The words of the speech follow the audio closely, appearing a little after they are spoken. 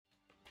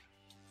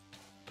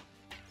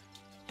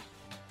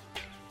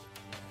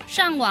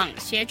上网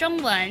学中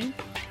文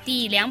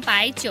第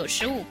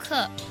295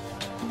课。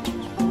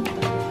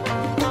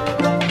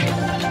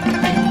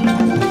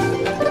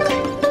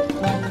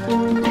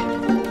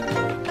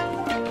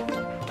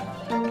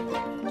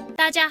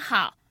大家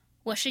好，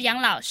我是杨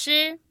老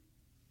师。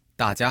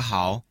大家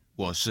好，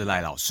我是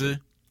赖老师。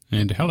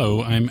And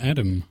hello, I'm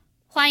Adam.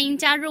 欢迎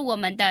加入我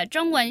们的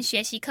中文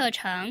学习课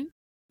程。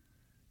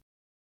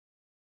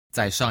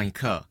在上一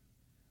课，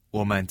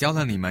我们教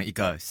了你们一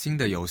个新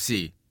的游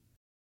戏。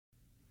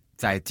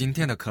在今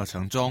天的课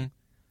程中，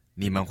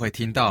你们会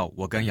听到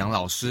我跟杨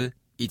老师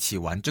一起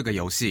玩这个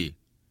游戏，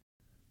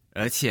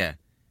而且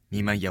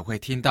你们也会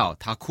听到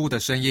他哭的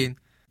声音，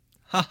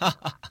哈哈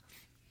哈哈。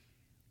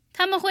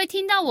他们会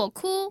听到我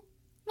哭，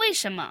为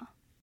什么？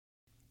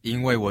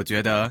因为我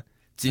觉得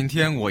今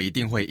天我一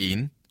定会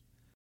赢。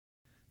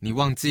你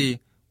忘记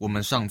我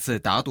们上次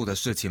打赌的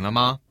事情了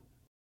吗？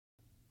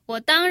我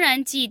当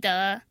然记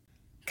得，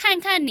看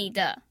看你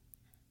的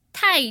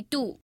态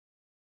度。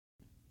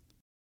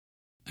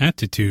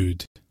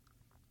Attitude.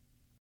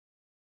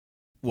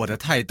 我的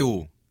态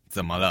度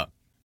怎么了？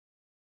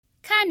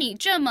看你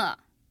这么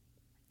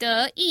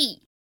得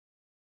意。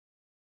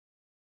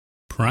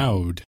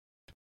Proud.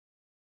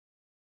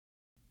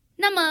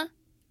 那么，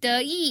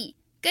得意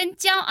跟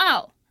骄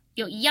傲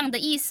有一样的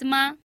意思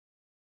吗？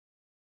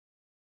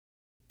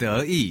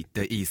得意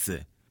的意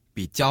思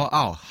比骄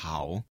傲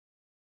好。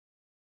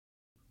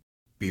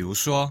比如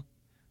说，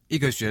一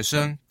个学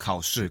生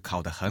考试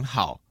考得很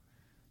好，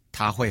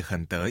他会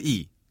很得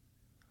意。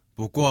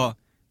不过，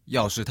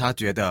要是他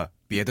觉得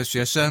别的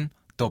学生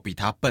都比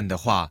他笨的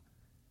话，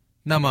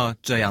那么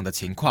这样的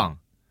情况，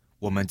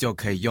我们就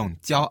可以用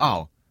骄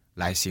傲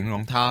来形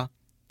容他。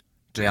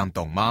这样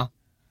懂吗？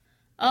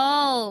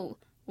哦，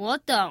我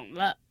懂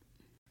了。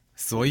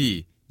所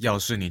以，要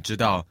是你知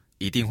道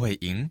一定会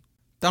赢，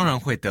当然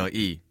会得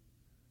意，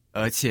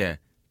而且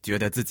觉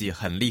得自己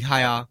很厉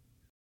害啊。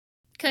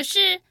可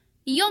是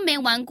你又没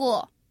玩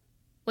过，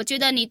我觉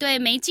得你对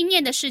没经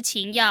验的事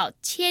情要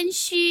谦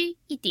虚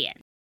一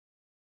点。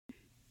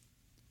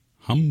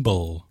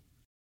Humble.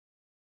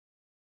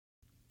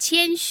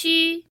 谦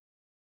虚。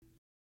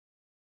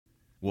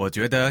我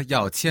觉得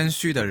要谦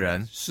虚的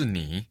人是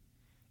你，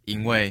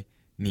因为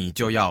你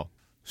就要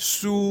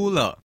输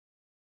了。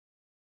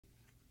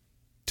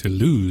To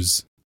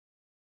lose.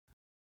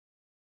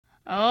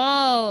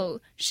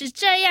 哦，是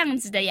这样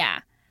子的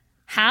呀。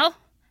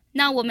好，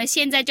那我们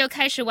现在就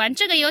开始玩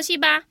这个游戏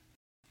吧，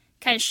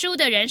看输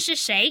的人是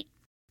谁。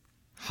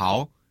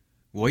好，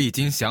我已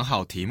经想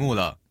好题目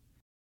了。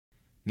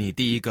你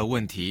第一个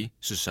问题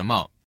是什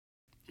么？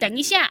等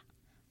一下，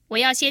我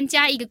要先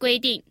加一个规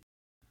定，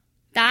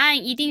答案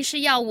一定是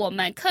要我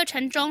们课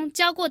程中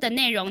教过的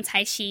内容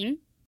才行。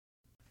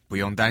不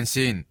用担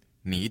心，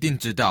你一定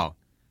知道。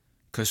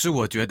可是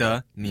我觉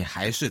得你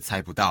还是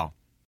猜不到。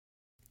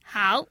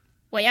好，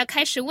我要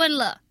开始问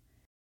了。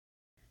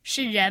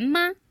是人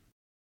吗？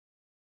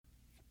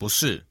不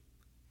是。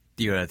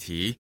第二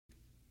题。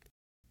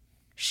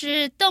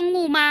是动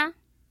物吗？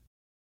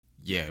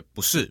也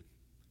不是。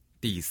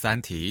第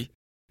三题。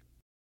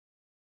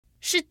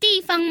是地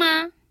方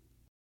吗？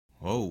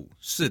哦，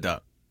是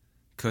的。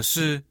可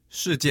是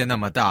世界那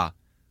么大，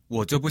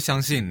我就不相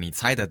信你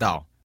猜得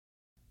到。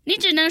你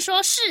只能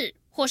说是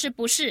或是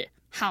不是，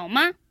好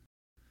吗？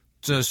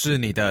这是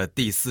你的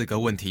第4个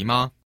问题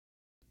吗？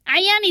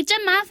哎呀，你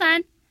真麻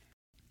烦。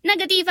那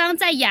个地方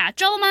在亚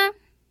洲吗？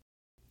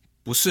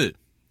不是。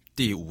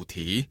第5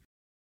题。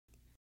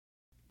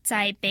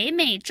在北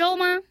美洲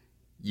吗？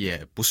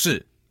也不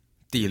是。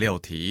第6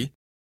题。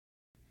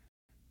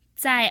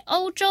在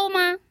欧洲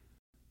吗？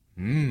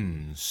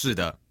是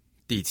的。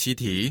第7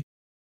题。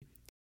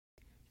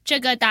这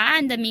个答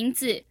案的名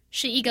字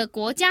是一个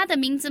国家的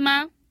名字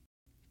吗？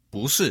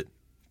不是。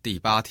第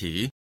8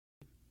题。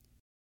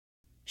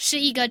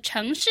是一个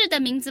城市的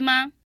名字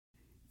吗？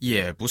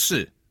也不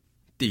是。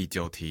第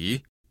9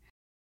题。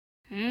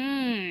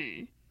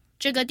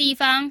这个地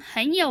方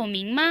很有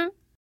名吗？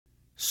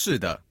是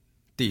的。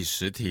第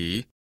10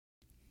题。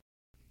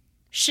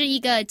是一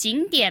个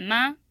景点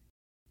吗？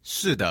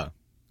是的。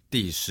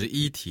第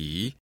11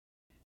题。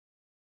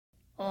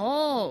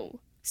哦，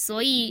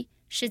所以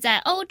是在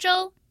欧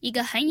洲一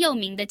个很有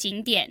名的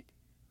景点，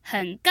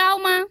很高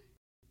吗？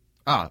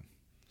啊，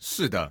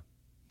是的。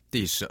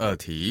第12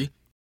题。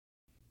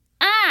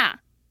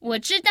啊，我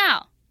知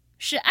道，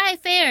是埃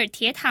菲尔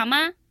铁塔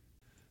吗？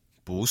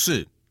不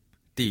是。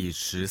第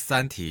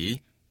13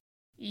题。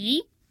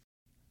咦，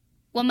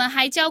我们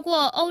还教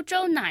过欧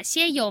洲哪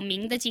些有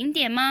名的景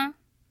点吗？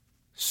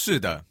是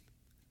的。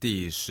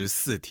第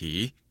14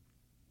题。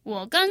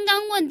我刚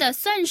刚问的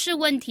算是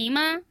问题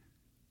吗？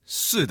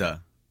是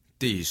的。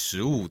第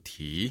15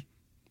题。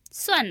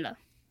算了，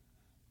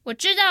我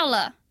知道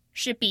了，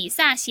是比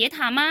萨斜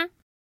塔吗？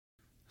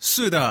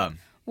是的。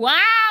哇，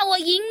我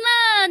赢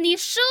了，你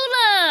输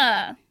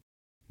了。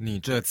你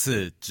这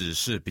次只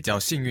是比较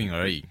幸运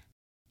而已。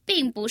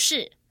并不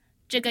是，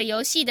这个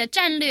游戏的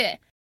战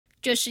略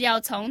就是要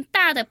从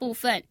大的部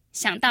分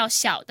想到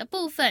小的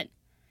部分。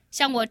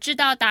像我知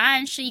道答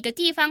案是一个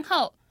地方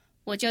后，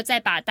我就再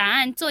把答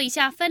案做一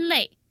下分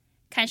类，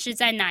看是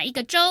在哪一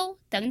个州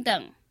等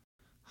等。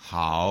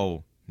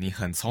好，你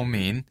很聪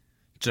明，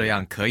这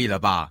样可以了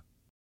吧？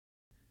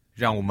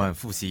让我们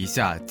复习一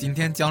下今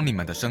天教你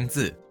们的生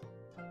字。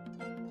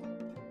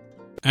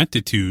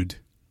Attitude.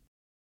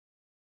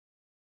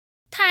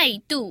 态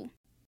度、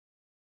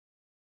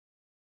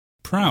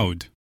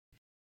 Proud.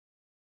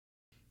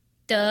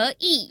 得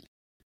意、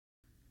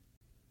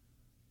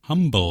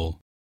 Humble.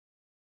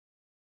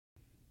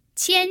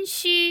 谦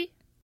虚、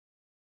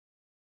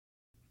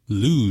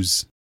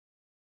 Lose.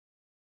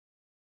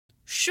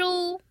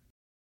 输。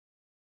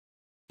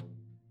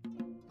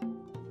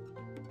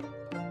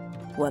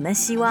我们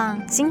希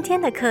望今天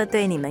的课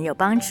对你们有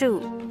帮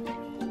助。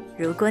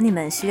如果你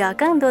们需要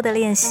更多的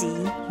练习，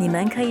你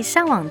们可以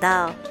上网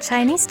到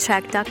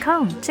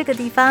ChineseTrack.com 这个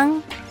地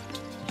方。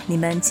你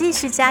们继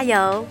续加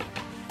油！